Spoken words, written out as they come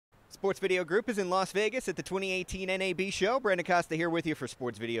Sports Video Group is in Las Vegas at the 2018 NAB Show. Brandon Costa here with you for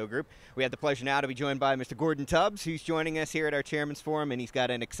Sports Video Group. We have the pleasure now to be joined by Mr. Gordon Tubbs, who's joining us here at our Chairman's Forum, and he's got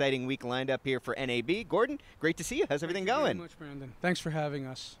an exciting week lined up here for NAB. Gordon, great to see you. How's everything going? Thank you very much, Brandon. Thanks for having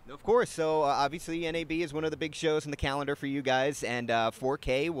us. Of course. So obviously NAB is one of the big shows in the calendar for you guys, and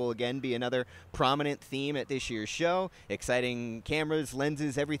 4K will again be another prominent theme at this year's show. Exciting cameras,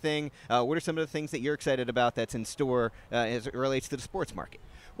 lenses, everything. What are some of the things that you're excited about that's in store as it relates to the sports market?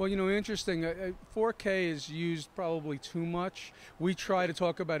 Well, you know, interesting. 4K is used probably too much. We try to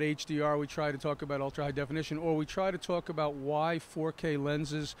talk about HDR, we try to talk about ultra high definition, or we try to talk about why 4K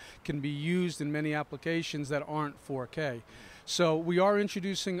lenses can be used in many applications that aren't 4K. So we are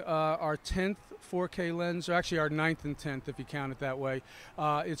introducing our 10th 4K lens, or actually our 9th and 10th if you count it that way.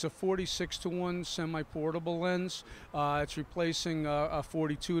 It's a 46:1 semi-portable lens. It's replacing a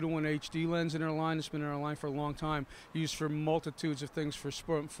 42:1 HD lens in our line. It's been in our line for a long time, used for multitudes of things,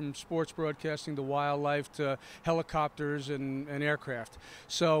 from sports broadcasting to wildlife to helicopters and aircraft.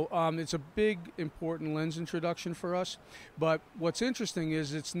 So it's a big, important lens introduction for us. But what's interesting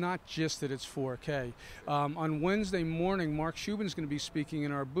is it's not just that it's 4K. On Wednesday morning, Mark Shubin is going to be speaking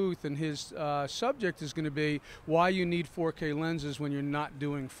in our booth, and his subject is going to be why you need 4K lenses when you're not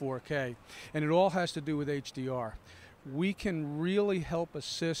doing 4K. And it all has to do with HDR. We can really help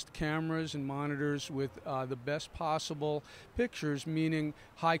assist cameras and monitors with the best possible pictures, meaning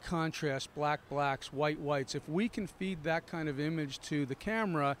high contrast, blacks, whites. If we can feed that kind of image to the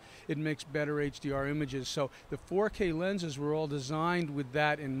camera, it makes better HDR images. So the 4K lenses were all designed with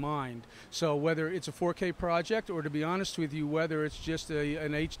that in mind. So whether it's a 4K project, or to be honest with you, whether it's just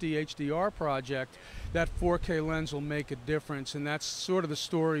an HDR project, that 4K lens will make a difference, and that's sort of the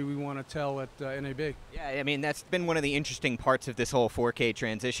story we want to tell at NAB. Yeah, I mean, that's been one of the interesting parts of this whole 4K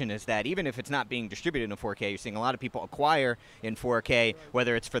transition, is that even if it's not being distributed in 4K, you're seeing a lot of people acquire in 4K,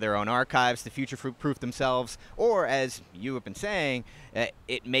 whether it's for their own archives to future-proof themselves, or, as you have been saying,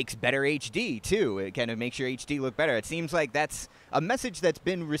 it makes better HD, too. It kind of makes your HD look better. It seems like that's a message that's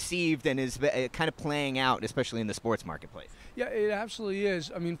been received and is kind of playing out, especially in the sports marketplace. Yeah, it absolutely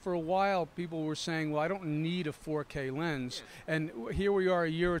is. I mean, for a while, people were saying, well, I don't need a 4K lens. And here we are a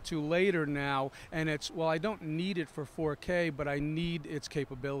year or two later now, and it's, well, I don't need it for 4K, but I need its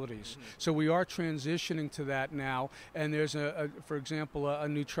capabilities. So we are transitioning to that now. And there's, for example, a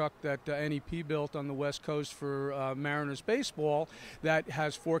new truck that NEP built on the West Coast for Mariners baseball that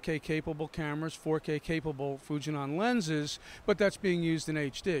has 4K capable cameras, 4K capable Fujinon lenses, but that's being used in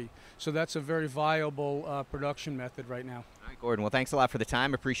HD. So that's a very viable production method right now. All right, Gordon, well, thanks a lot for the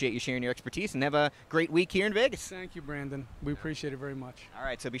time. Appreciate you sharing your expertise, and have a great week here in Vegas. Thank you, Brandon. We appreciate it very much. All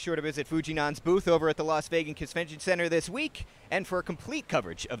right, so be sure to visit Fujinon's booth over at the Las Vegas Convention Center this week. And for complete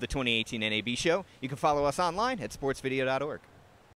coverage of the 2018 NAB Show, you can follow us online at sportsvideo.org.